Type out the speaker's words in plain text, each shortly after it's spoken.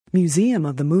Museum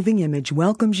of the Moving Image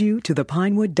welcomes you to the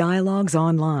Pinewood Dialogues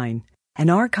Online, an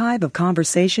archive of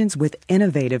conversations with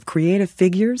innovative creative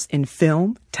figures in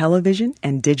film, television,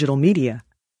 and digital media.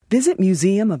 Visit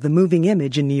Museum of the Moving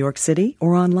Image in New York City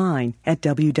or online at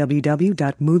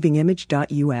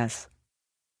www.movingimage.us.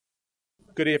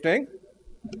 Good evening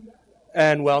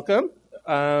and welcome.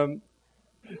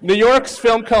 New York's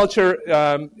film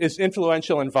culture is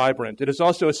influential and vibrant. It is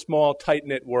also a small,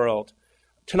 tight-knit world.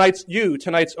 Tonight's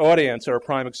audience are a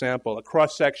prime example, a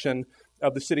cross-section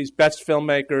of the city's best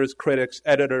filmmakers, critics,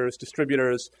 editors,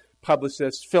 distributors,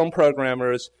 publicists, film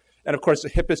programmers, and of course the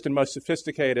hippest and most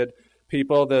sophisticated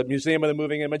people, the Museum of the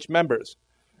Moving Image members.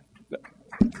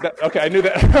 Okay, I knew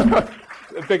that.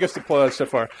 The biggest applause so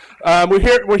far.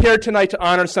 We're here tonight to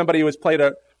honor somebody who has played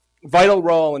a vital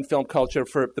role in film culture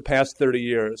for the past 30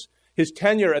 years. His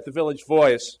tenure at the Village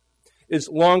Voice is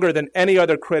longer than any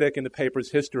other critic in the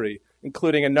paper's history,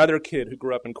 including another kid who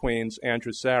grew up in Queens,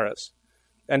 Andrew Sarris.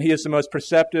 And he is the most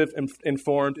perceptive,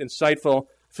 informed, insightful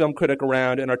film critic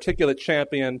around, an articulate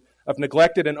champion of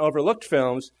neglected and overlooked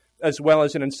films, as well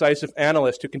as an incisive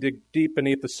analyst who can dig deep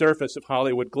beneath the surface of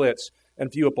Hollywood glitz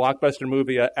and view a blockbuster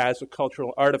movie as a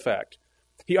cultural artifact.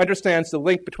 He understands the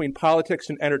link between politics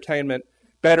and entertainment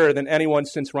better than anyone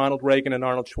since Ronald Reagan and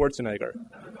Arnold Schwarzenegger.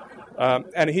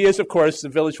 And he is, of course, the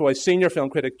Village Voice senior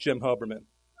film critic, Jim Hoberman.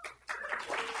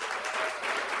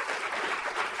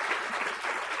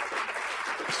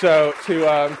 So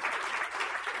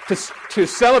to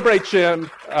celebrate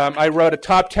Jim, I wrote a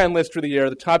top 10 list for the year,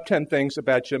 the top 10 things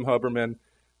about Jim Hoberman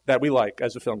that we like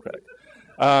as a film critic.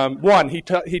 One,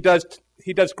 he does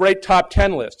great top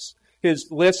 10 lists. His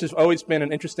list has always been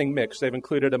an interesting mix. They've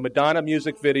included a Madonna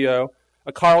music video,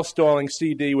 a Carl Stalling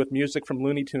CD with music from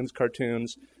Looney Tunes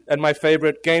cartoons, and my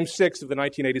favorite, Game 6 of the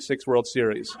 1986 World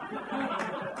Series.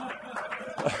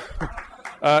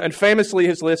 And famously,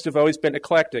 his lists have always been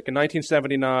eclectic. In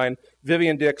 1979,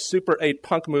 Vivian Dick's Super 8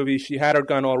 punk movie, She Had Her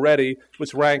Gun Already,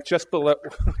 was ranked just below...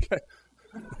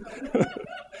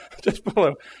 just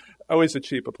below... Always a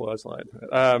cheap applause line.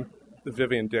 The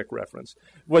Vivian Dick reference.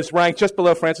 Was ranked just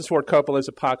below Francis Ford Coppola's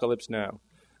Apocalypse Now.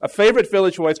 A favorite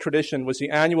Village Voice tradition was the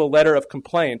annual letter of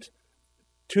complaint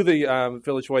to the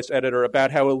Village Voice editor about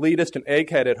how elitist and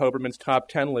egg-headed Hoberman's top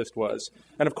 10 list was.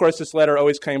 And of course, this letter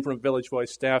always came from a Village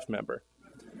Voice staff member.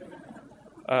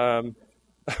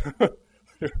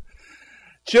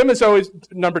 Jim is always,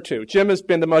 number two, Jim has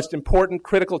been the most important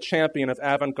critical champion of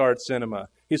avant-garde cinema.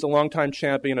 He's a longtime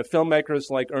champion of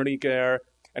filmmakers like Ernie Gare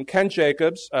and Ken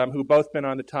Jacobs, who've both been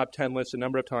on the top 10 list a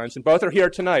number of times, and both are here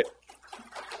tonight.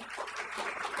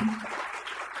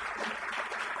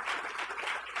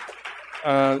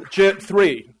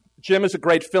 Three, Jim is a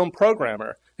great film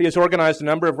programmer. He has organized a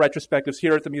number of retrospectives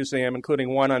here at the museum,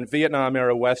 including one on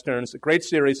Vietnam-era westerns, a great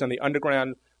series on the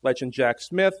underground legend Jack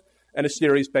Smith, and a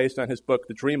series based on his book,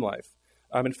 The Dream Life.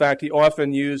 In fact, he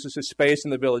often uses his space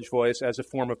in the Village Voice as a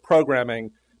form of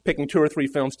programming, picking 2 or 3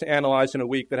 films to analyze in a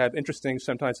week that have interesting,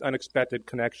 sometimes unexpected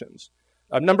connections.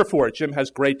 Number 4, Jim has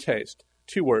great taste.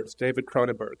 2 words, David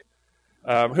Cronenberg,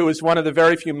 who is one of the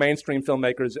very few mainstream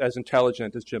filmmakers as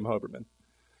intelligent as Jim Hoberman.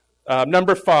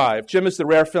 Number 5, Jim is the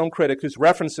rare film critic whose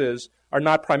references are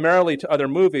not primarily to other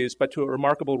movies, but to a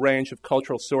remarkable range of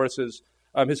cultural sources.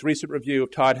 His recent review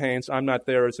of Todd Haynes' I'm Not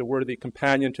There is a worthy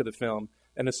companion to the film,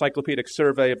 an encyclopedic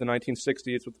survey of the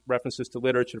 1960s with references to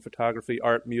literature, photography,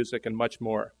 art, music, and much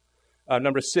more.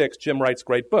 Number 6, Jim writes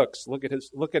great books.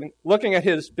 Looking at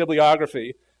his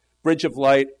bibliography, Bridge of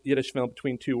Light, Yiddish film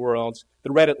Between Two Worlds,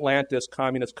 The Red Atlantis,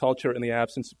 Communist Culture in the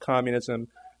Absence of Communism,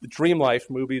 The Dream Life,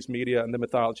 Movies, Media, and the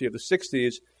Mythology of the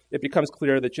 60s, it becomes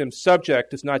clear that Jim's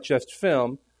subject is not just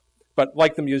film, but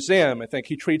like the museum, I think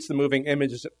he treats the moving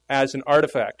images as an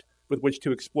artifact with which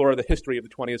to explore the history of the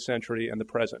 20th century and the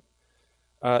present.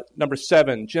 Number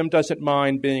 7, Jim doesn't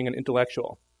mind being an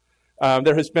intellectual.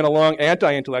 There has been a long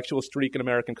anti-intellectual streak in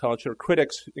American culture,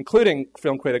 critics, including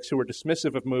film critics, who were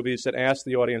dismissive of movies that asked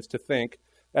the audience to think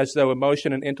as though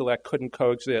emotion and intellect couldn't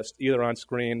coexist, either on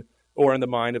screen or in the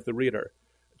mind of the reader.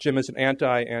 Jim is an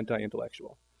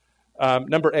anti-intellectual.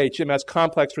 Number 8, Jim has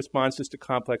complex responses to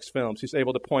complex films. He's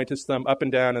able to point his thumb up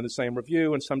and down in the same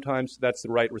review, and sometimes that's the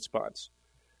right response.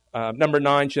 Number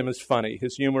 9, Jim is funny.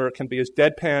 His humor can be as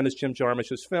deadpan as Jim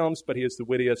Jarmusch's films, but he is the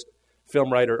wittiest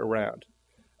film writer around.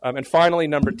 And finally,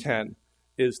 number 10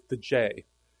 is the J.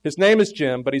 His name is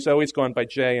Jim, but he's always gone by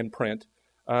J in print.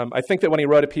 I think that when he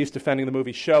wrote a piece defending the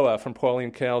movie Shoah from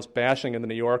Pauline Kael's bashing in The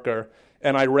New Yorker,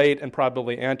 an irate and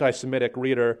probably anti-Semitic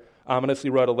reader ominously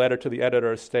wrote a letter to the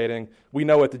editor stating, "We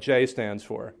know what the J stands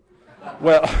for."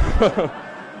 Well,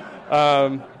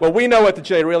 we know what the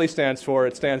J really stands for.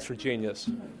 It stands for genius.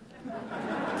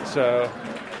 So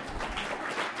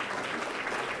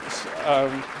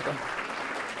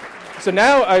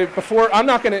now, I'm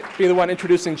not going to be the one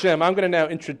introducing Jim. I'm going to now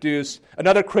introduce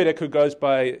another critic who goes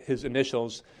by his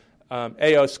initials,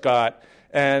 A.O. Scott.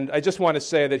 And I just want to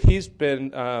say that he's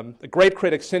been a great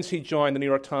critic since he joined the New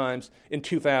York Times in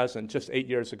 2000, just 8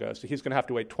 years ago. So he's going to have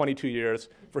to wait 22 years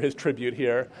for his tribute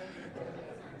here.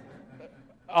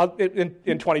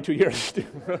 In 22 years.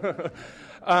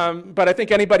 But I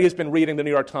think anybody who's been reading the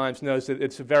New York Times knows that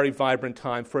it's a very vibrant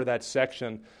time for that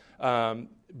section,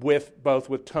 both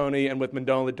with Tony and with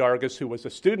Mandola Dargis, who was a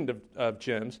student of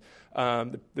Jim's.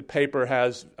 The paper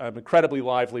has incredibly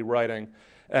lively writing.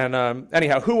 And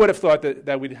anyhow, who would have thought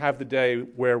that we'd have the day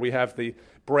where we have the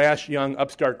brash young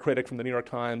upstart critic from the New York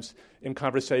Times in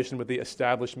conversation with the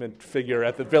establishment figure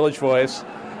at the Village Voice?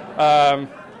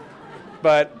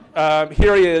 But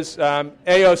here he is,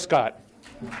 A.O. Scott.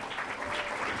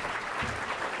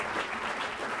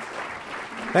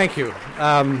 Thank you.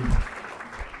 I'm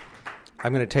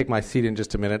going to take my seat in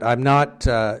just a minute. I'm not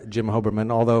Jim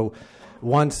Hoberman, although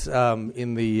once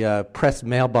in the press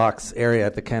mailbox area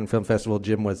at the Cannes Film Festival,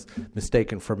 Jim was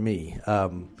mistaken for me,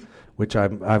 which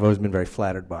I've always been very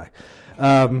flattered by.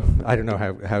 I don't know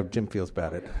how Jim feels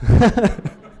about it.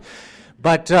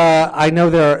 But I know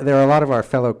there are a lot of our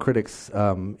fellow critics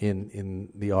in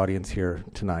the audience here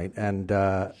tonight, and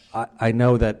I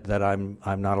know that I'm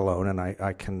not alone, and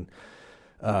I can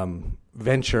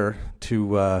venture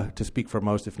to speak for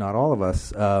most, if not all of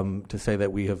us, to say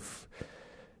that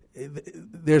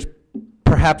there's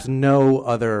perhaps no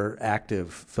other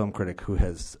active film critic who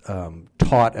has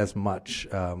taught as much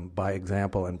by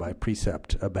example and by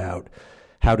precept about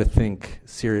how to think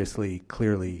seriously,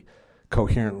 clearly,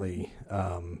 coherently,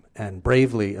 and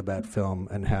bravely about film,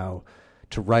 and how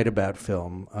to write about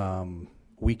film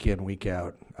week in, week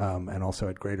out, and also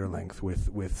at greater length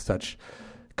with such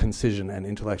concision and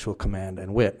intellectual command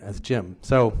and wit as Jim.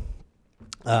 So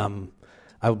I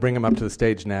will bring him up to the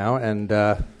stage now, and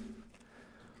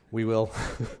we will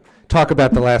talk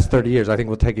about the last 30 years. I think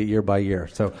we'll take it year by year.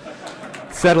 So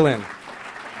settle in.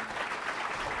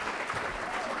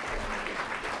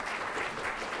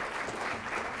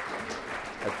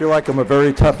 I feel like I'm a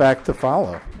very tough act to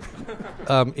follow.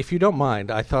 If you don't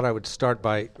mind, I thought I would start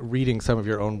by reading some of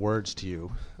your own words to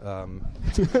you.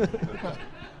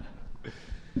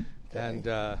 And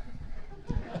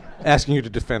asking you to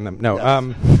defend them. No.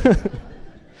 Yes.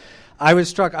 I was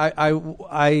struck.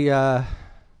 I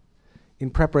in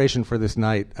preparation for this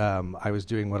night, I was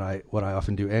doing what I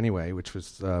often do anyway, which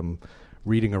was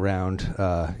reading around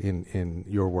in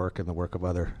your work and the work of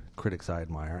other critics I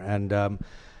admire, and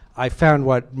I found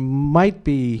what might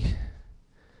be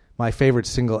my favorite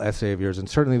single essay of yours, and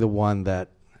certainly the one that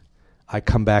I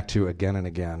come back to again and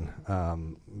again,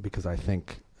 because I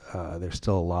think there's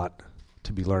still a lot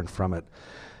to be learned from it.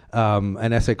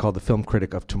 An essay called "The Film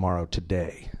Critic of Tomorrow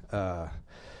Today,"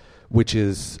 which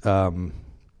is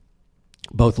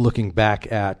both looking back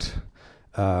at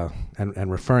and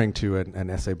referring to an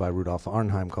essay by Rudolf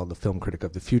Arnheim called "The Film Critic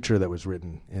of the Future" that was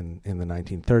written in the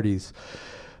 1930s,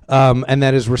 and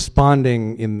that is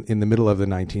responding in the middle of the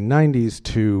 1990s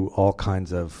to all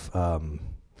kinds of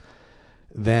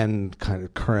then kind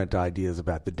of current ideas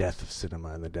about the death of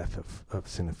cinema and the death of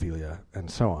cinephilia and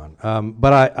so on.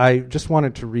 But I just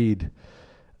wanted to read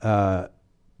the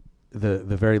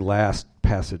very last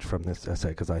passage from this essay,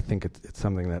 because I think it's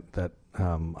something that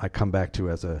I come back to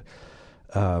as a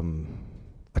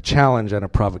challenge and a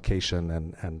provocation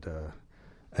and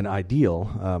an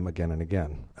ideal again and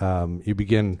again. You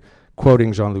begin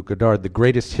quoting Jean-Luc Godard: "The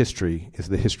greatest history is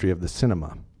the history of the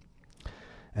cinema."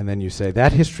 And then you say,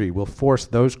 "That history will force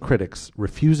those critics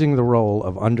refusing the role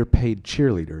of underpaid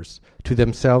cheerleaders to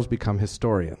themselves become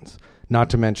historians, not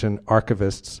to mention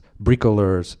archivists,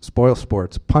 bricoleurs,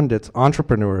 spoilsports, pundits,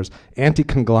 entrepreneurs,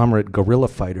 anti-conglomerate guerrilla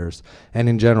fighters, and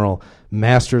in general,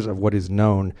 masters of what is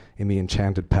known in the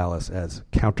Enchanted Palace as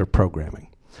counter-programming."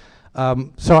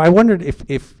 So I wondered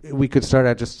if we could start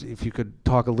out, just if you could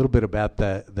talk a little bit about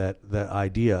the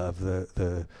idea of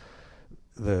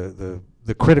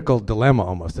the critical dilemma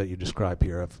almost that you describe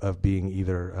here of being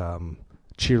either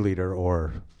cheerleader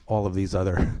or all of these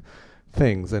other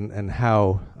things, and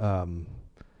how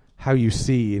you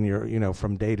see in your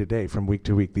from day to day, from week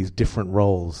to week, these different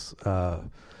roles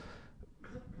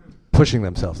pushing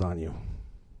themselves on you.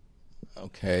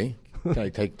 Okay, can I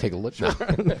take a look? Sure.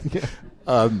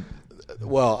 Yeah.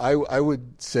 Well, I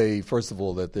would say first of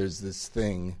all that there's this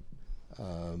thing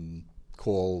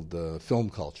called film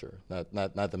culture,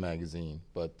 not the magazine,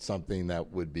 but something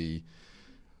that would be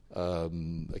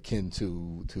akin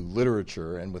to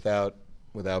literature, and without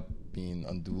being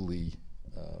unduly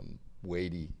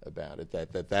weighty about it.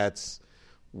 That's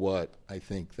what I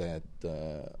think that's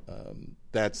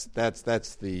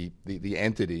the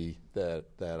entity that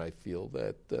I feel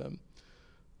that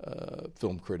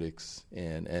film critics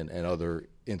and other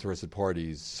interested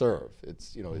parties serve.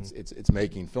 It's it's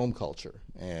making film culture,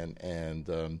 and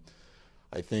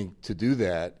I think to do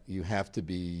that you have to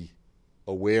be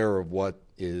aware of what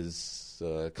is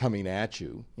coming at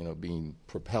you, being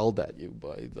propelled at you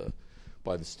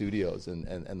by the studios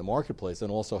and the marketplace, and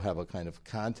also have a kind of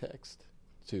context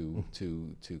to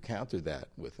counter that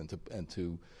with, and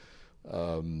to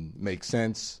make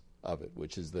sense of it,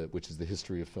 which is the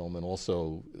history of film, and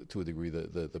also to a degree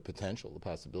the potential, the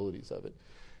possibilities of it.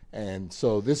 And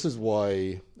so this is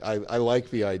why I like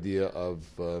the idea of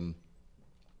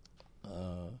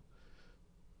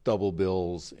double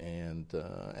bills and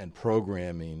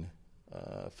programming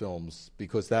films,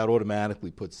 because that automatically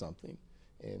puts something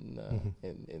in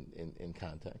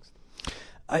context.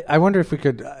 I wonder if we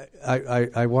could.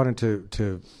 I wanted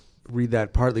to read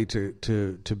that partly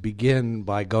to begin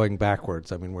by going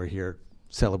backwards. I mean, we're here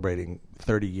celebrating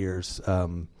 30 years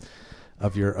of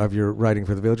your writing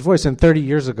for the Village Voice, and 30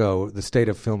 years ago, the state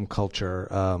of film culture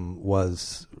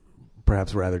was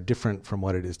perhaps rather different from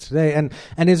what it is today, and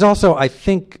is also, I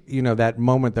think, that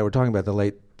moment that we're talking about, the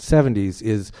late 70s,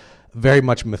 is very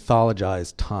much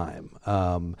mythologized time.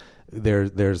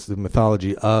 There's the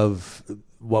mythology of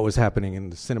what was happening in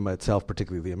the cinema itself,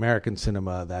 particularly the American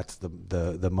cinema. That's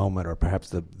the moment, or perhaps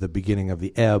the beginning of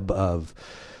the ebb of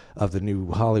the new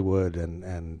Hollywood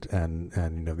and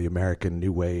the American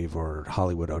New Wave, or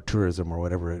Hollywood auteurism, or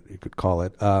whatever you could call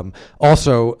it.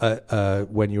 Also,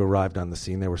 when you arrived on the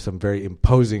scene, there were some very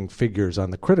imposing figures on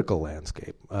the critical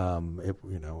landscape,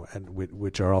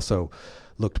 which are also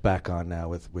looked back on now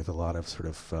with a lot of sort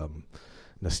of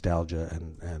nostalgia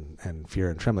and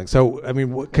fear and trembling. So, I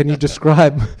mean, can you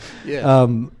describe,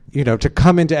 to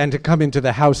come into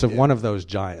the house of one of those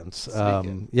giants?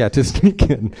 To sneak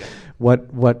in. What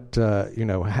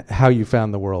how you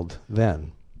found the world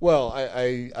then? Well,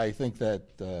 I think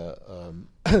that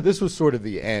this was sort of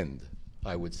the end.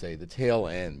 I would say the tail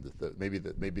end, maybe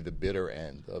the bitter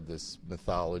end of this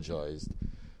mythologized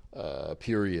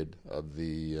period of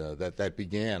the that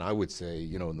began, I would say,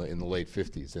 in the late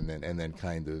 50s, and then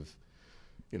kind of,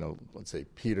 let's say,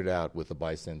 petered out with the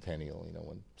bicentennial,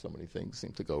 when so many things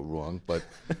seem to go wrong. But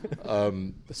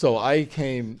so I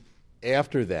came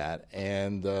after that,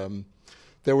 and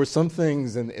there were some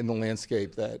things in the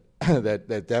landscape that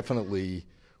that definitely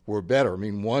were better. I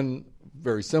mean, one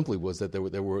very simply was that there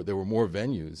were more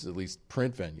venues, at least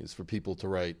print venues, for people to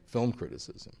write film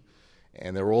criticism.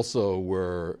 And there also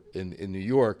were, in New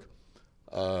York,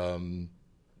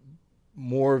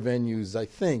 more venues, I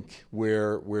think,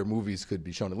 where movies could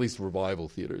be shown, at least revival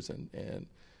theaters and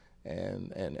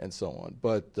so on.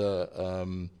 But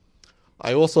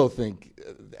I also think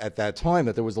at that time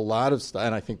that there was a lot of stuff,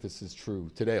 and I think this is true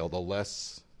today, although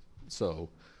less so,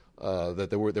 that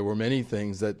there were many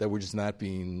things that were just not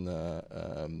being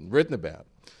written about.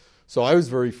 So I was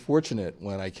very fortunate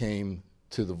when I came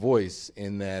to The Voice,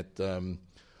 in that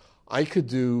I could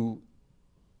do,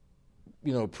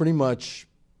 pretty much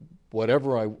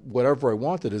whatever I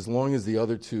wanted, as long as the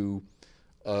other two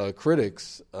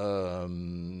critics,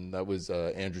 that was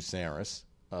Andrew Sarris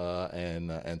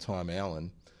and Tom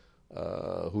Allen,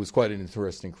 who was quite an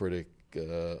interesting critic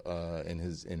in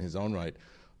his own right,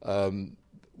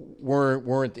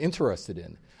 weren't interested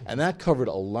in, and that covered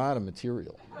a lot of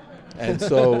material. And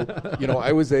so,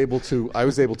 I was able to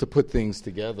put things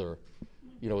together,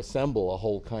 assemble a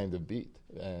whole kind of beat,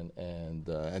 and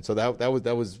so that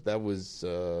was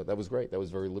great. That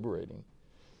was very liberating,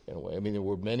 in a way. I mean, there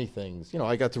were many things.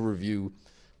 I got to review,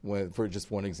 for just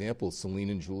one example, Celine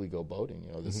and Julie Go Boating.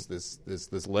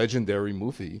 This legendary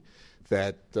movie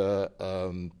that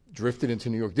drifted into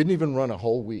New York. Didn't even run a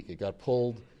whole week. It got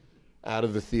pulled out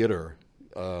of the theater.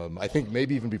 I think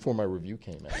maybe even before my review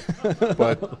came out,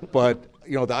 but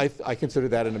I consider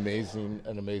that an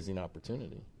amazing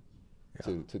opportunity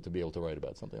to be able to write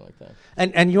about something like that.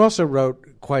 And you also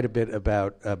wrote quite a bit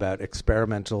about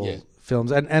experimental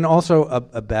films, and also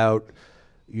about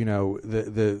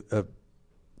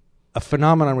a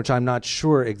phenomenon which I'm not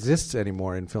sure exists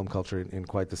anymore in film culture in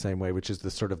quite the same way, which is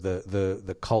the sort of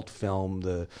the cult film,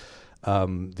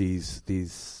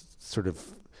 these sort of,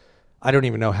 I don't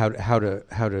even know how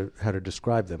to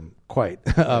describe them quite,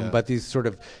 but these sort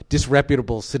of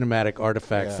disreputable cinematic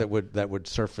artifacts that would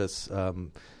surface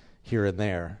here and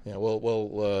there. Yeah,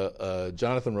 well,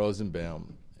 Jonathan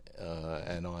Rosenbaum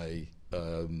and I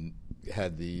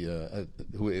had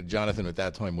who Jonathan at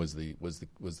that time was the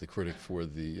critic for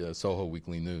the Soho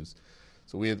Weekly News.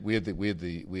 So we had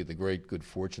the great good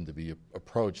fortune to be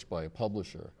approached by a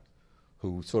publisher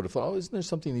who sort of thought, oh, isn't there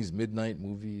something in these midnight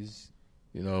movies,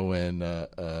 you know, and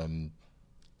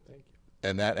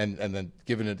and then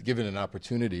given an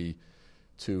opportunity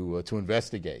to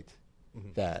investigate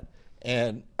that.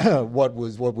 And what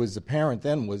was apparent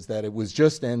then was that it was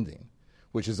just ending,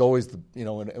 which is always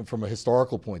and from a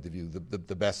historical point of view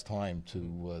the best time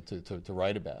to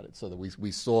write about it. So that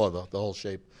we saw the whole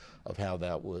shape of how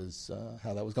that was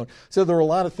going. So there were a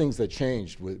lot of things that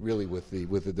changed with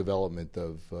the development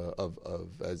of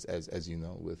as you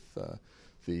know, with the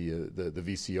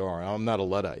VCR. I'm not a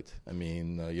Luddite. I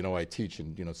mean, I teach,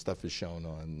 and stuff is shown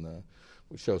on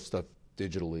we show stuff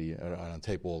digitally on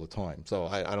tape all the time. So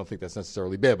I don't think that's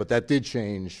necessarily bad, but that did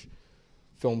change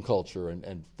film culture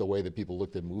and the way that people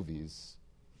looked at movies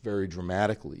very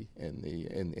dramatically in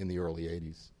the early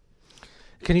 80s.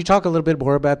 Can you talk a little bit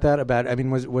more about that?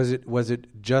 Was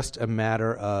it just a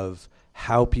matter of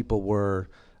how people were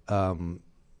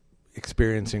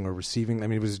experiencing or receiving? I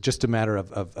mean, it was just a matter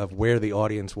of where the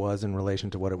audience was in relation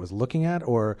to what it was looking at,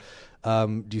 or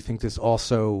do you think this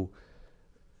also?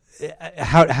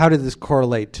 How did this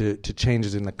correlate to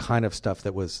changes in the kind of stuff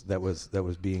that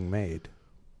was being made?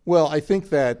 Well, I think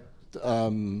that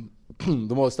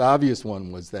the most obvious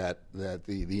one was that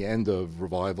the end of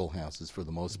revival houses, for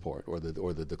the most part, or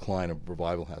the decline of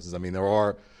revival houses. I mean, there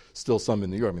are still some in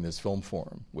New York. I mean, there's Film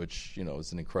Forum, which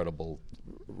is an incredible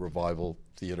revival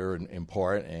theater in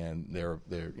part, and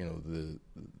the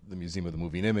Museum of the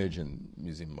Moving Image and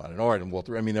Museum of Modern Art and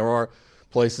Walter. I mean, there are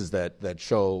places that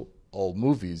show old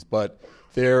movies, but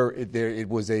it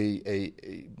was a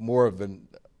more of an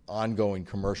ongoing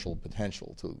commercial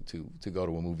potential to go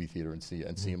to a movie theater and see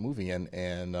a movie,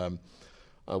 and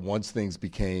once things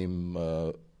became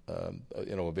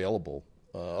available,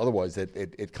 otherwise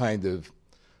it kind of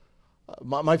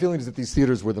my feeling is that these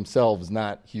theaters were themselves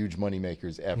not huge money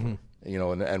makers ever,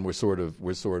 and we're sort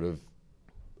of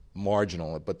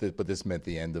marginal, but this meant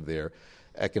the end of their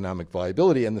economic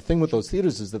viability. And the thing with those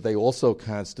theaters is that they also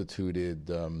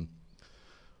constituted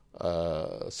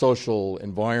social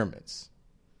environments.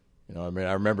 I mean,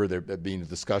 I remember there being a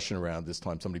discussion around this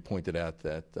time. Somebody pointed out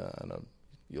that, and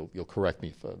you'll correct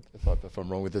me if I'm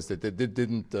wrong with this. That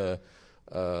didn't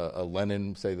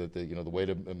Lenin say that the way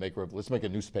to make let's make a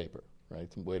newspaper, right?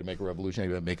 The way to make a revolution,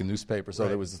 you make a newspaper. So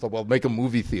there was this, well, make a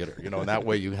movie theater, and that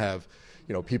way you have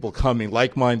people coming,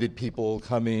 like-minded people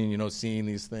coming, seeing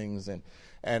these things, and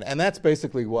that's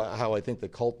basically how I think the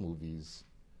cult movies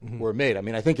were made. I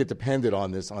mean, I think it depended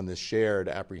on this shared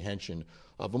apprehension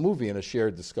of a movie and a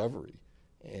shared discovery,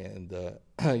 and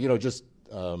just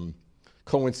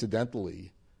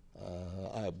coincidentally,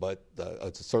 but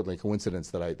it's certainly a coincidence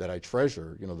that I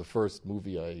treasure. The first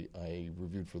movie I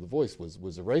reviewed for The Voice was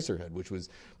Eraserhead, which was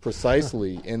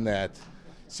precisely in that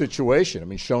situation. I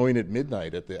mean, showing at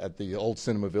midnight at the old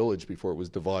Cinema Village before it was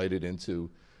divided into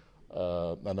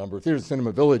a number of theaters.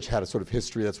 Cinema Village had a sort of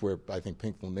history. That's where I think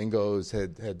Pink Flamingos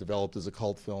had developed as a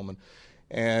cult film,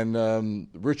 and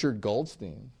Richard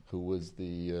Goldstein, who was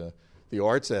the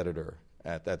arts editor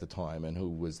at the time and who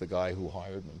was the guy who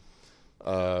hired me,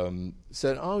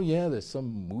 said, "Oh yeah, there's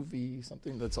some movie,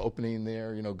 something that's opening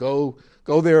there. Go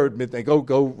there at midnight.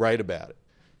 Go write about it."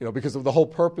 Because of the whole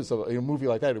purpose of a movie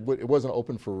like that, it wasn't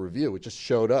open for review. It just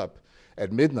showed up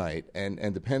at midnight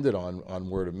and depended on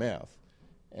word of mouth.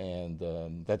 And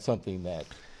that's something that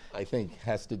I think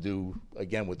has to do,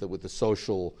 again, with the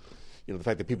social, the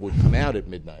fact that people would come out at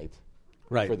midnight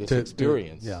for this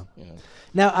experience.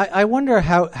 Now, I wonder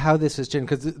how this has changed,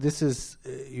 because this is,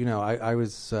 I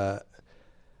was...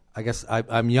 I guess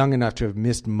I'm young enough to have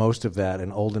missed most of that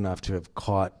and old enough to have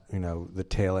caught, the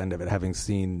tail end of it, having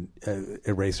seen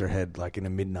Eraserhead like in a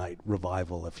midnight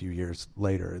revival a few years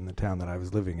later in the town that I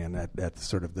was living in at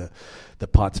sort of the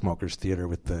pot smokers theater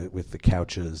with the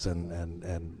couches and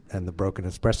the broken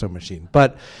espresso machine,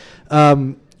 but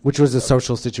which was a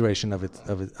social situation of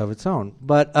its own.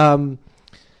 But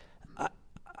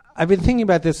I've been thinking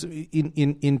about this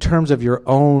in terms of your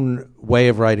own way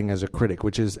of writing as a critic,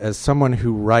 which is as someone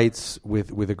who writes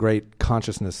with a great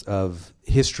consciousness of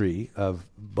history, of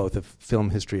both of film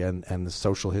history and the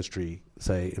social history,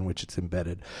 say, in which it's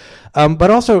embedded. But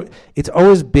also, it's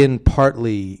always been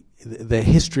partly the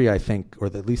history, I think, or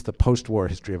at least the post-war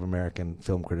history of American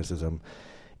film criticism,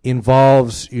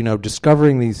 involves,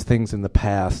 discovering these things in the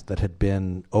past that had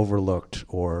been overlooked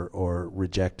or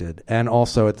rejected, and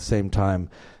also at the same time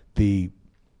the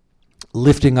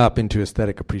lifting up into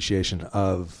aesthetic appreciation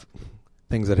of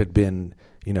things that had been,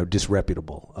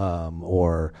 disreputable,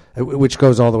 or which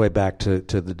goes all the way back to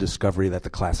the discovery that the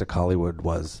classic Hollywood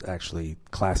was actually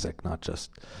classic, not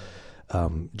just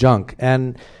junk.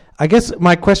 And I guess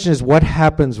my question is, what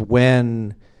happens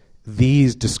when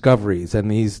these discoveries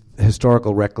and these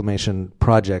historical reclamation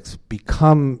projects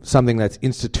become something that's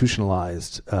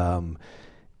institutionalized? Because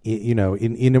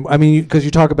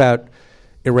you talk about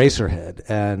Eraserhead,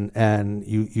 and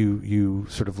you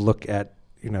sort of look at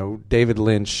David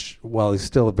Lynch, while he's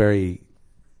still a very,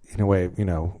 in a way,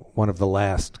 one of the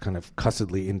last kind of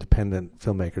cussedly independent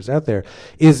filmmakers out there,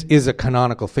 is a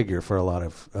canonical figure for a lot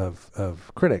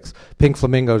of critics. Pink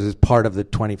Flamingos is part of the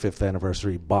 25th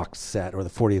anniversary box set, or the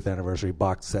 40th anniversary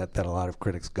box set that a lot of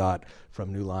critics got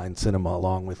from New Line Cinema,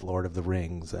 along with Lord of the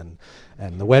Rings and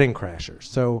The Wedding Crashers.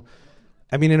 So,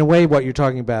 I mean, in a way, what you're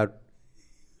talking about,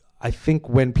 I think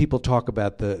when people talk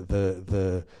about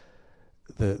the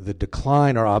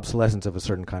decline or obsolescence of a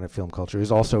certain kind of film culture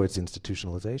is also its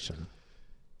institutionalization.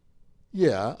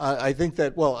 Yeah, I think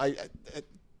that. Well,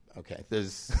 okay.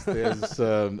 There's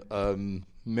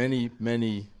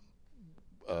many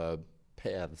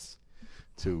paths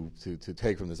to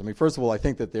take from this. I mean, first of all, I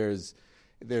think that there's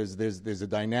a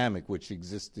dynamic which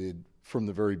existed from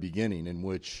the very beginning, in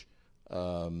which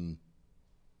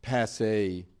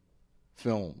passé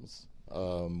films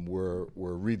were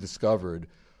rediscovered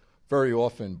very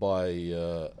often by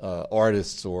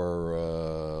artists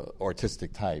or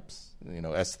artistic types,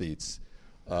 aesthetes,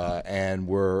 and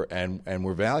were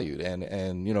valued. And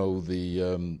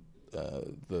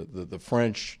the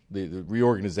French, the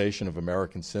reorganization of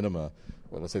American cinema,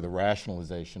 or let's say the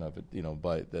rationalization of it,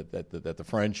 by that the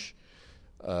French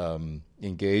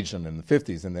engaged in the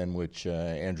 50s, and then which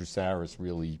Andrew Sarris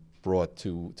really brought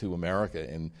to America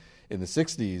in the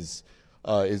 60s,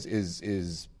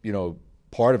 is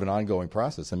part of an ongoing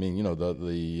process. I mean, the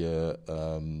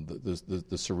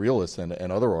surrealists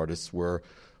and other artists were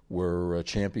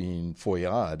championing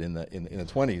Feuillade in the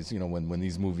 20s. When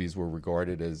these movies were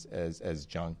regarded as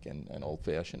junk and old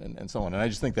fashioned and so on. And I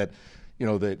just think that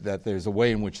that there's a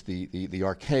way in which the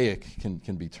archaic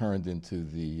can be turned into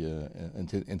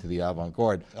the avant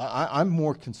garde. I'm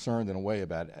more concerned in a way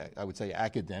about, I would say,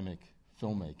 academic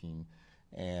filmmaking,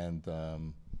 and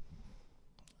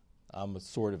I'm a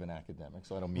sort of an academic,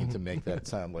 so I don't mean to make that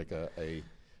sound like a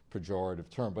pejorative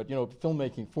term. But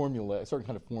filmmaking a certain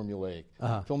kind of formulaic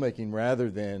filmmaking, rather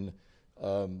than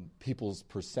people's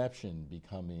perception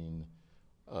becoming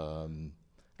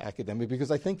academic. Because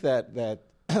I think that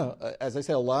as I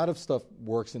say, a lot of stuff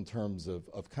works in terms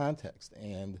of context.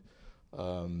 And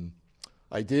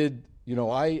I did.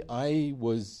 I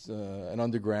was an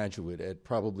undergraduate at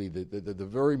probably the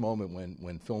very moment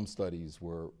when film studies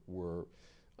were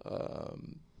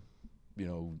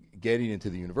getting into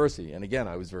the university. And again,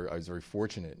 I was very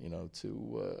fortunate,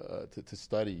 to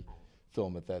study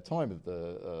film at that time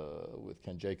with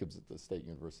Ken Jacobs at the State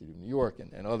University of New York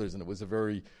and others. And it was a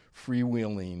very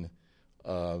freewheeling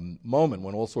moment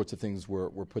when all sorts of things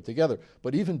were put together.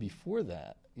 But even before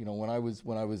that, when I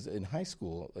was in high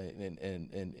school in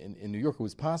New York, it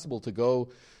was possible to go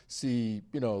see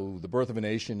The Birth of a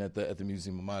Nation at the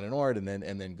Museum of Modern Art, and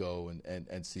then go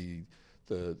and see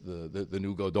the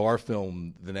new Godard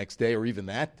film the next day or even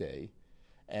that day,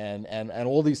 and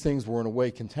all these things were in a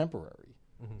way contemporary.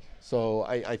 Mm-hmm. So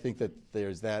I think that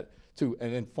there's that too.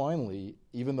 And then finally,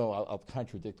 even though I'll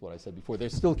contradict what I said before, there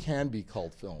still can be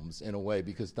cult films in a way,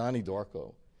 because Donnie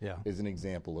Darko is an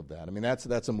example of that. I mean,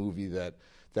 that's a movie that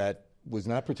was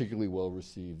not particularly well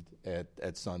received at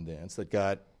Sundance, that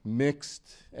got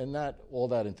mixed and not all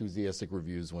that enthusiastic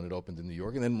reviews when it opened in New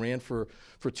York, and then ran for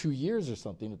 2 years or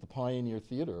something at the Pioneer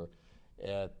Theater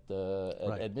at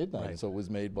midnight. Right. So it was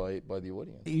made by the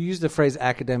audience. You used the phrase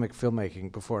academic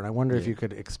filmmaking before, and I wonder if you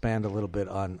could expand a little bit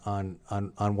on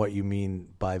what you mean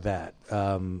by that.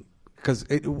 Because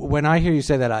when I hear you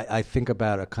say that, I think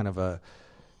about a kind of a,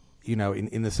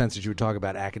 in the sense that you would talk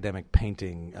about academic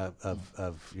painting of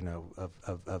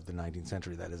the 19th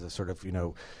century. That is a sort of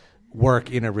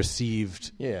work in a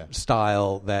received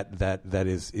style that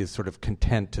is sort of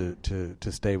content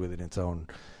to stay within its own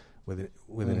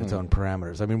its own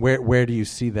parameters. I mean, where do you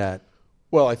see that?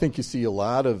 Well, I think you see a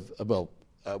lot of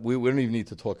we don't even need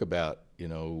to talk about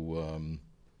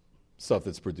stuff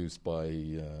that's produced by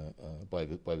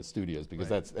the studios,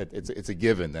 because it's a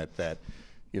given that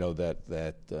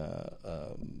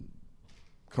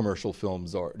commercial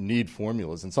films need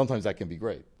formulas, and sometimes that can be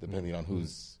great depending on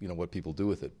who's what people do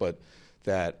with it. But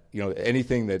that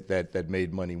anything that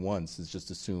made money once is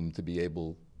just assumed to be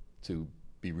able to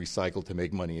be recycled to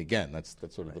make money again. That's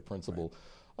sort of the principle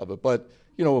of it. But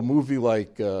a movie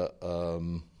like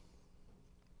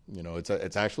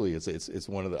it's actually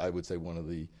one of the, I would say, one of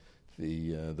the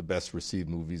best received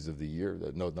movies of the year.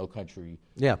 No Country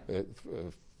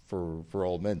for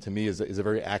Old Men, to me, is a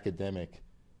very academic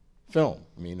film.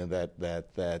 I mean,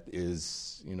 that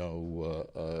is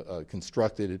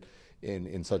constructed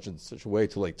in such a way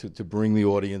to bring the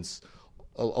audience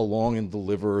along and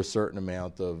deliver a certain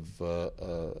amount of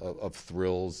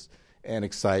thrills and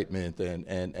excitement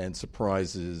and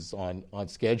surprises on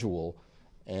schedule,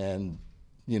 and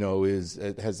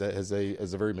has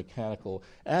a very mechanical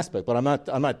aspect. But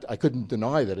I couldn't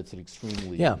deny that it's an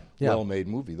extremely well-made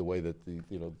movie, the way that the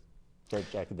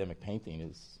French academic painting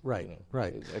is right.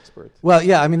 is expert. Well,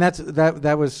 yeah, I mean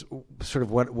that was sort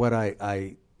of what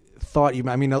I thought you.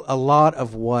 I mean, a lot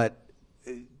of what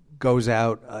goes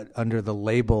out under the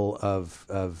label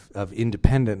of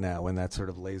independent now, when that's sort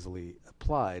of lazily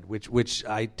applied, which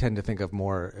I tend to think of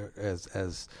more as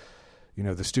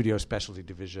the studio specialty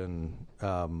division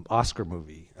Oscar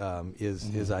movie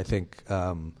is I think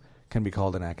can be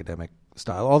called an academic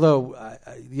style. Although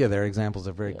there are examples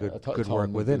of very good work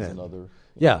within it. Another,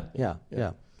 yeah.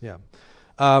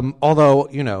 Although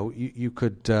you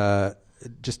could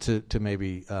just to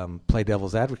maybe play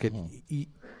devil's advocate.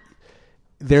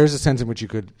 There's a sense in which you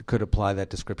could apply that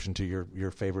description to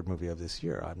your favorite movie of this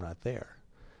year, I'm Not There.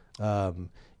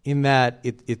 In that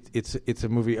it's a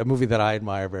movie that I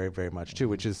admire very, very much too,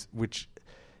 which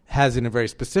has in a very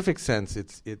specific sense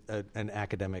an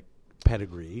academic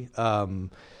pedigree, in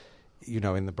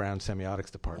the Brown semiotics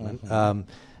department,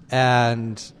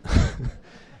 and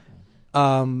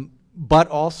but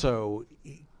also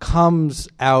comes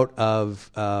out of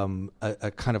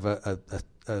a kind of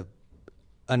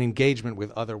an engagement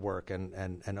with other work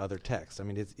and other texts. I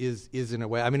mean, it is in a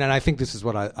way. I mean, and I think this is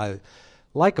what I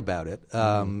like about it.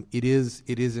 It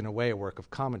is in a way a work of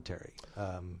commentary.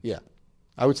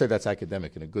 I would say that's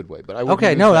academic in a good way, but I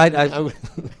wouldn't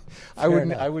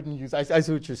use. I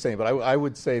see what you're saying, but I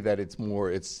would say that it's more.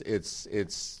 It's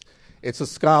a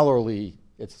scholarly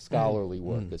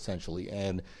work essentially,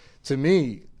 and to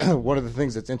me, one of the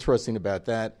things that's interesting about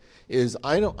that is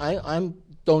I don't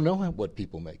know what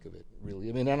people make of it, really.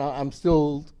 I mean, and I'm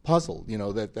still puzzled.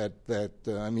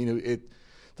 I mean,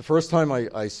 the first time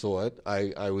I saw it,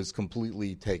 I was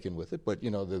completely taken with it. But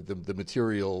the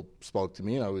material spoke to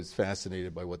me, and I was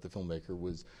fascinated by what the filmmaker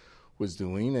was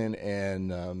doing.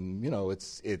 And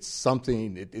it's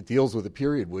something. It deals with a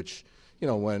period which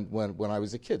when I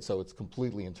was a kid, so it's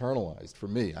completely internalized for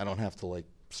me. I don't have to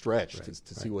stretch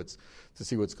to see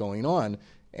what's going on.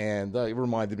 And it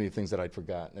reminded me of things that I'd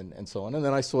forgotten and so on. And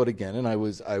then I saw it again, and I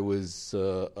was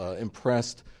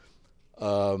impressed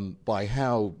by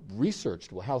how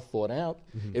researched, how thought out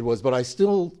it was. But I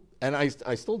still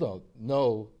don't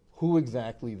know who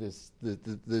exactly this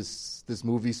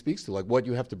movie speaks to, what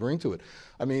you have to bring to it.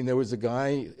 I mean, there was a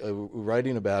guy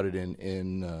writing about it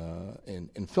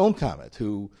in Film Comment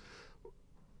who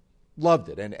loved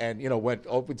it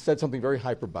and said something very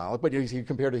hyperbolic, but he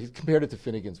compared it to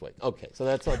Finnegan's Wake. Okay, so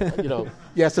that's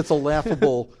yes, it's a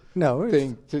laughable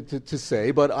thing to say,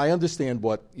 but I understand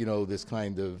what this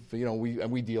kind of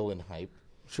we deal in hype.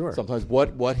 Sure. Sometimes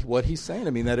what he's saying. I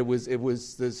mean, that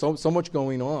there's so much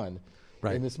going on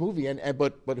in this movie,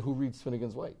 but who reads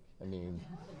Finnegan's Wake? I mean.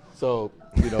 So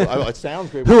it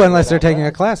sounds great. Who, unless they're taking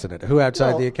a class in it? Who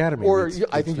outside the academy? Or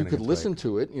I think you could listen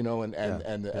to it, and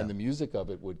the music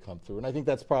of it would come through. And I think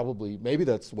that's maybe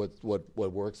that's what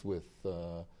works with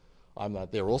I'm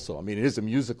Not There also. I mean, it is a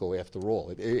musical after all.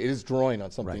 It is drawing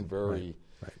on something very,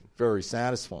 very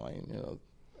satisfying.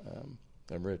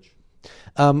 And rich.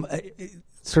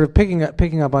 Sort of picking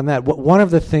up on that. One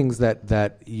of the things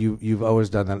that you've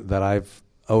always done that I've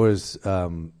always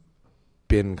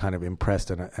been kind of impressed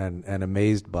and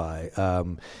amazed by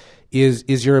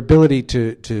is your ability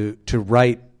to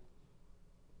write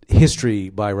history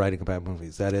by writing about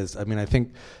movies. That is, I mean, I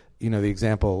think the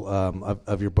example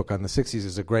of your book on the 60s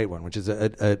is a great one, which is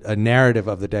a narrative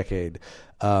of the decade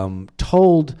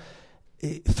told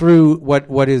through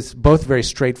what is both very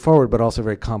straightforward but also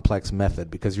very complex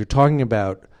method, because you're talking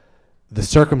about the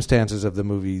circumstances of the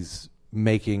movie's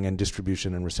making and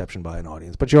distribution and reception by an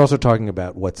audience, but you're also talking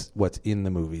about what's in the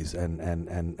movies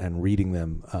and reading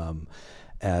them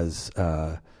as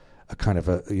a kind of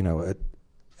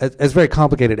as very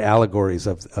complicated allegories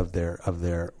of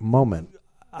their moment.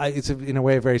 It's in a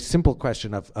way a very simple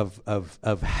question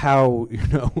of how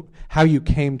how you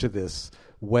came to this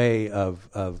way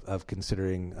of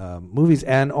considering movies,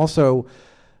 and also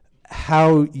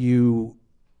how you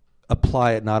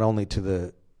apply it not only to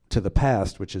the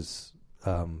past, which is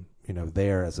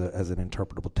there as an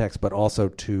interpretable text, but also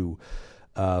to,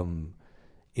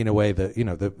 in a way,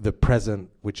 the present,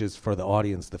 which is for the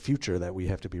audience, the future that we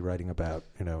have to be writing about,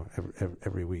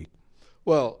 every week.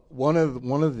 Well, one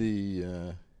of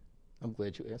the I'm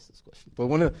glad you asked this question. But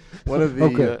one of the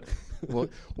Okay.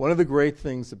 one of the great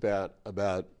things about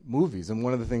movies, and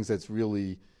one of the things that's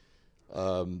really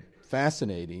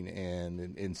fascinating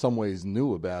and in some ways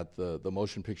new about the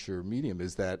motion picture medium,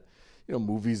 is that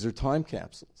movies are time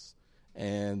capsules,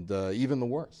 and even the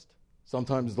worst,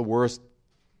 sometimes the worst,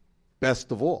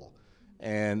 best of all,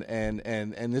 and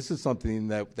this is something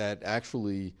that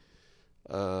actually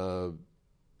I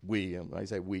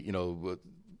say we,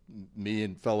 me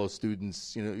and fellow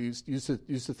students, used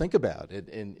to think about it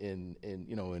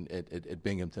at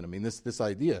Binghamton. I mean, this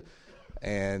idea,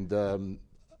 and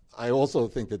I also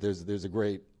think that there's a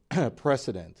great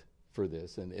precedent for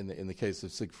this, and in the case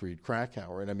of Siegfried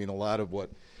Kracauer, and I mean a lot of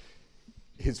what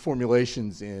his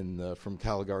formulations in From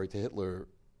Caligari to Hitler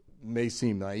may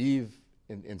seem naive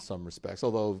in some respects,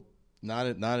 although not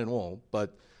in all,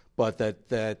 but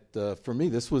that for me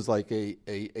this was like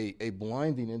a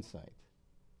blinding insight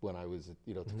when I was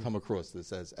to come across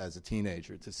this as a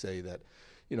teenager, to say that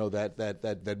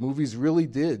that movies really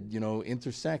did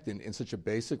intersect in such a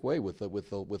basic way with the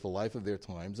life of their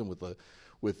times, and with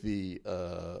the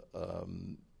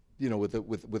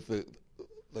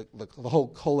whole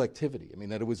collectivity. I mean,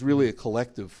 that it was really a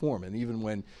collective form, and even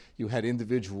when you had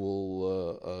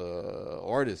individual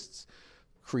artists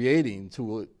creating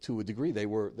to a degree, they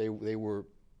were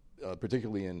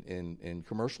particularly in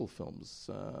commercial films,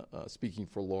 speaking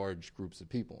for large groups of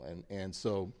people, and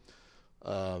so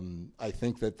I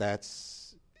think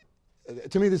that's,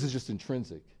 to me, this is just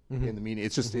intrinsic in the meaning.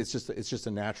 It's just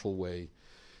a natural way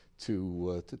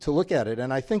to look at it,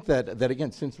 and I think that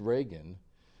again, since Reagan,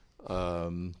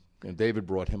 and David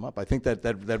brought him up, I think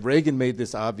that Reagan made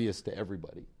this obvious to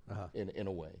everybody in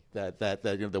a way,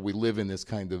 that we live in this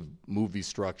kind of movie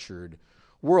structured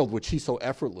world, which he so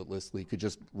effortlessly could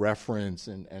just reference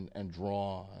and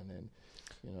draw on, and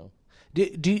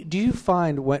Do you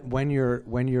find when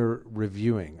you're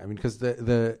reviewing? I mean, because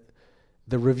the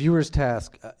reviewer's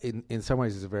task in some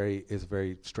ways is a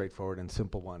very straightforward and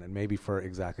simple one, and maybe for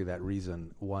exactly that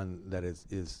reason, one that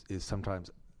is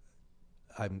sometimes,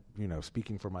 I'm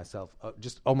speaking for myself,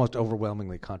 just almost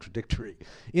overwhelmingly contradictory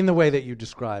in the way that you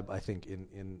describe, I think,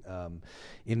 in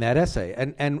that essay,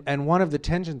 and one of the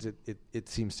tensions it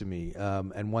seems to me,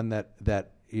 and one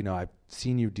that I've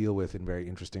seen you deal with in very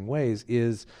interesting ways,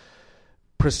 is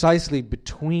precisely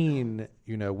between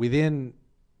within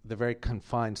the very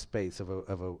confined space of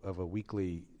a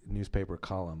weekly newspaper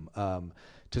column,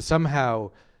 to somehow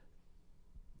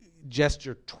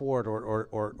gesture toward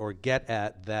or get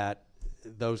at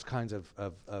those kinds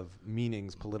of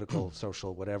meanings, political,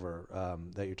 social, whatever,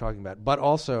 that you're talking about, but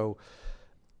also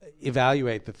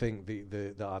evaluate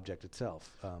the object itself,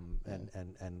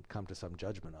 and come to some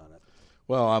judgment on it.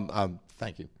 Well,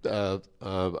 thank you.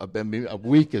 A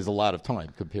week is a lot of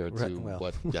time compared to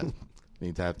what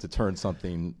need to have to turn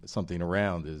something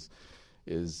around is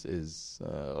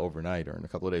overnight or in a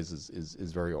couple of days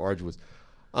is very arduous.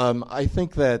 I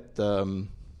think that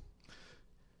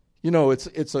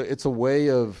it's a way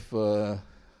of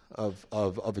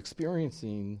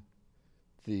experiencing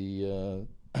the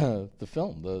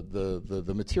film,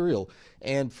 the material,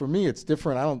 and for me it's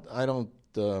different.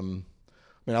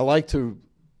 I like to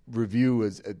review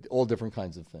as all different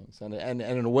kinds of things, and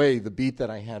in a way, the beat that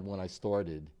I had when I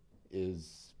started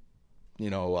is,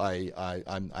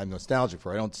 I'm nostalgic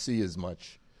for. I don't see as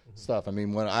much stuff. I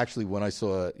mean, when I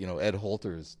saw Ed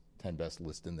Halter's 10 best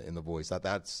list in the Voice, I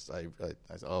said,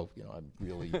 oh, I'm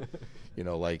really,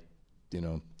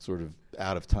 sort of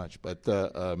out of touch. But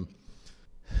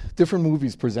different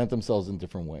movies present themselves in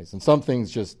different ways, and some things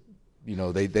just,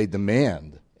 they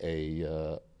demand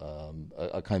a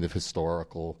kind of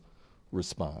historical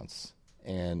response,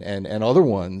 and other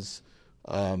ones,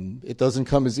 it doesn't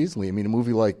come as easily. I mean, a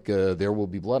movie like There Will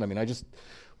Be Blood. I mean,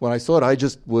 when I saw it, I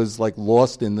just was like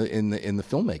lost in the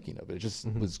filmmaking of it. It just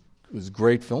was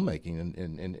great filmmaking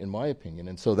in my opinion,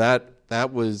 and so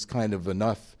that was kind of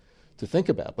enough to think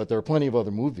about. But there are plenty of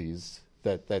other movies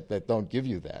that don't give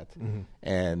you that,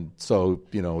 and so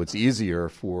it's easier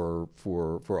for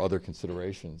other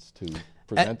considerations to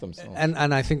present themselves.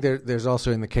 And I think there's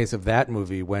also, in the case of that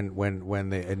movie, when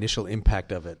the initial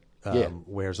impact of it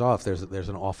wears off, there's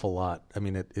an awful lot. I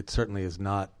mean, it certainly is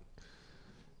not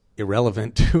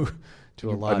irrelevant to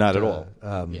a lot. Not at all.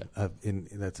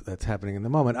 That's happening in the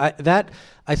moment.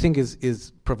 I think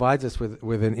is provides us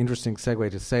with an interesting segue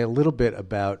to say a little bit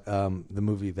about the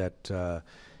movie that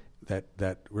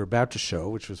we're about to show,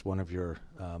 which was one of your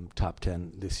top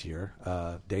 10 this year,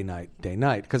 Day Night,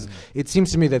 because it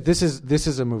seems to me that this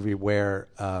is a movie where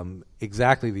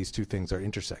exactly these two things are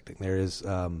intersecting. There is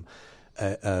an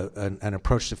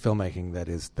approach to filmmaking that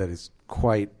is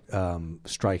quite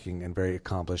striking and very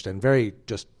accomplished and very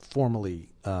just formally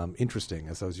interesting.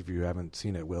 As those of you who haven't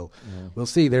seen it will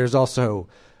see. There's also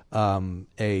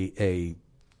a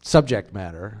subject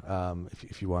matter,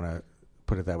 if you want to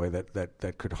put it that way,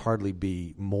 that could hardly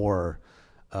be more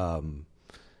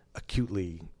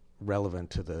acutely relevant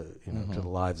to the to the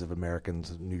lives of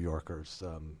Americans, New Yorkers,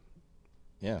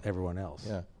 everyone else.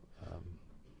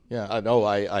 I know.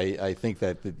 I think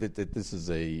that this is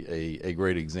a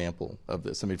great example of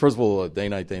this. I mean, first of all, Day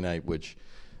Night, which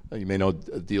you may know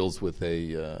deals with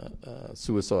a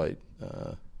suicide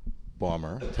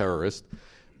bomber, terrorist,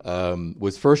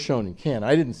 was first shown in Cannes.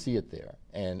 I didn't see it there,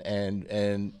 and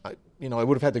I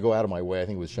would have had to go out of my way. I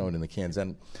think it was shown in the Cannes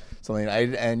and something.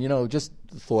 Just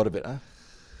the thought of it. I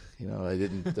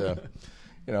didn't.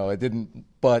 I didn't.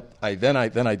 But I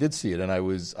did see it, and I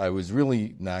was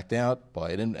really knocked out by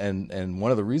it. And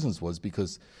one of the reasons was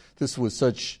because this was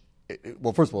such.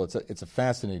 Well, first of all, it's a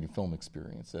fascinating film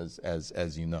experience,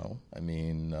 as you know. I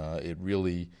mean, it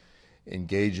really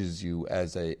engages you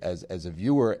as a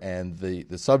viewer, and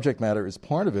the subject matter is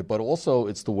part of it, but also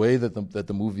it's the way that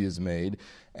the movie is made,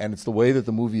 and it's the way that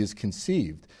the movie is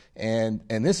conceived. And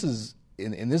this is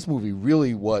in this movie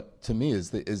really what to me is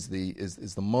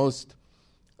the most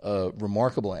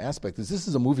remarkable aspect is this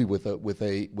is a movie with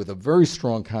a very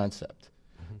strong concept.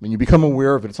 I mean, you become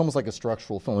aware of it. It's almost like a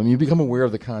structural film. I mean, you become aware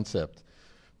of the concept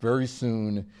very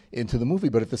soon into the movie,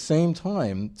 but at the same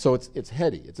time, so it's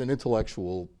heady. It's an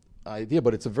intellectual idea,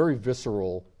 but it's a very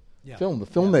visceral film. The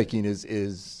filmmaking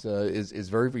is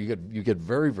very you get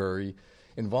very, very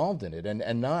involved in it,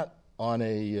 and not on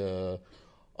a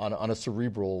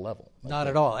cerebral level. Not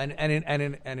at all, and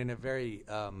in a very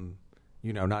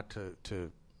not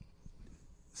to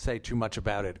say too much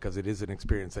about it, because it is an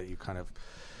experience that you kind of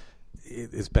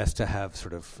it is best to have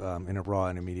sort of in a raw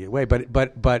and immediate way.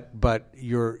 But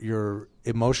your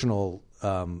emotional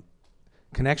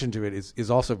connection to it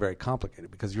is also very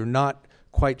complicated, because you're not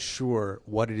quite sure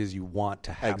what it is you want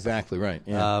to happen. Exactly right.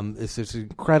 Yeah. It's this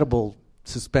incredible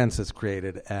suspense that's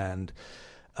created, and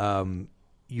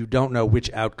you don't know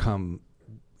which outcome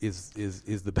is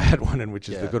the bad one and which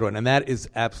is the good one, and that is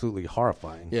absolutely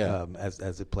horrifying.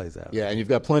 As it plays out. Yeah, and you've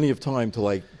got plenty of time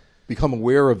to become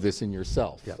aware of this in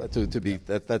yourself. Yeah. That's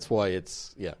why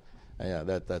it's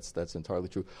that's entirely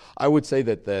true. I would say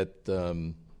that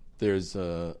there's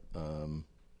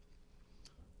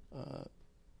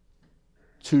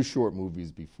two short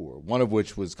movies before, one of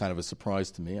which was kind of a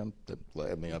surprise to me. I'm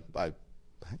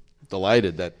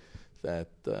delighted that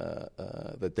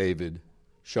David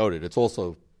showed it. It's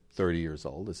also 30 years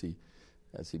old, as he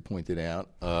pointed out.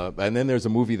 And then there's a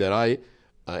movie that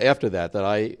after that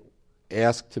I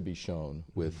asked to be shown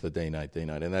with Day Night,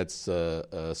 and that's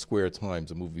Square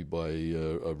Times, a movie by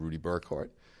Rudy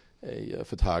Burkhart, a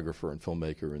photographer and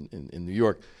filmmaker in New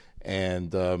York.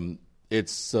 And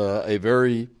it's a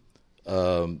very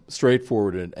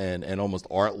straightforward and almost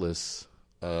artless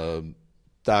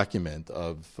document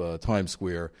of Times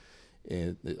Square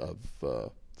of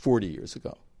 40 years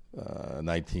ago,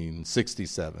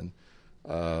 1967,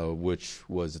 which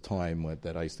was a time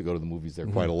that I used to go to the movies there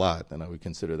quite a lot, and I would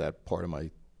consider that part of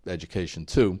my education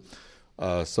too.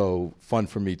 So fun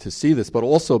for me to see this, but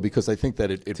also because I think that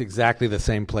it's exactly the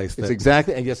same place. It's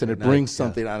exactly, and yes, and it brings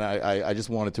something. And I just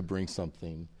wanted to bring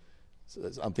something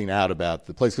out about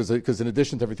the place, because in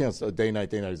addition to everything else, Day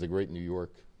Night is a great New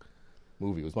York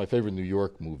movie. It was my favorite New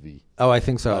York movie. Oh, I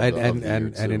think so,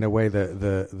 and in a way,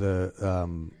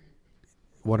 the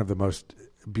one of the most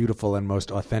beautiful and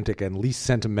most authentic and least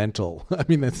sentimental. I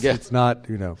mean, it's not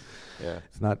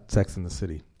it's not Sex and the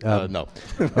City. No.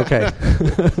 Okay.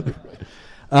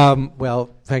 Well,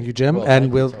 thank you, Jim,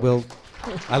 and we'll.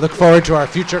 I look forward to our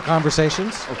future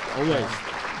conversations. Oh yes.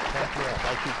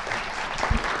 Thank you.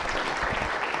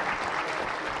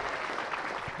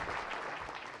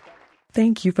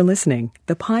 Thank you for listening.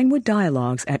 The Pinewood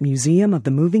Dialogues at Museum of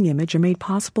the Moving Image are made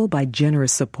possible by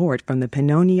generous support from the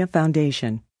Pannonia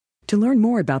Foundation. To learn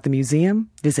more about the museum,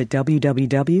 visit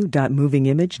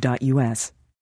www.movingimage.us.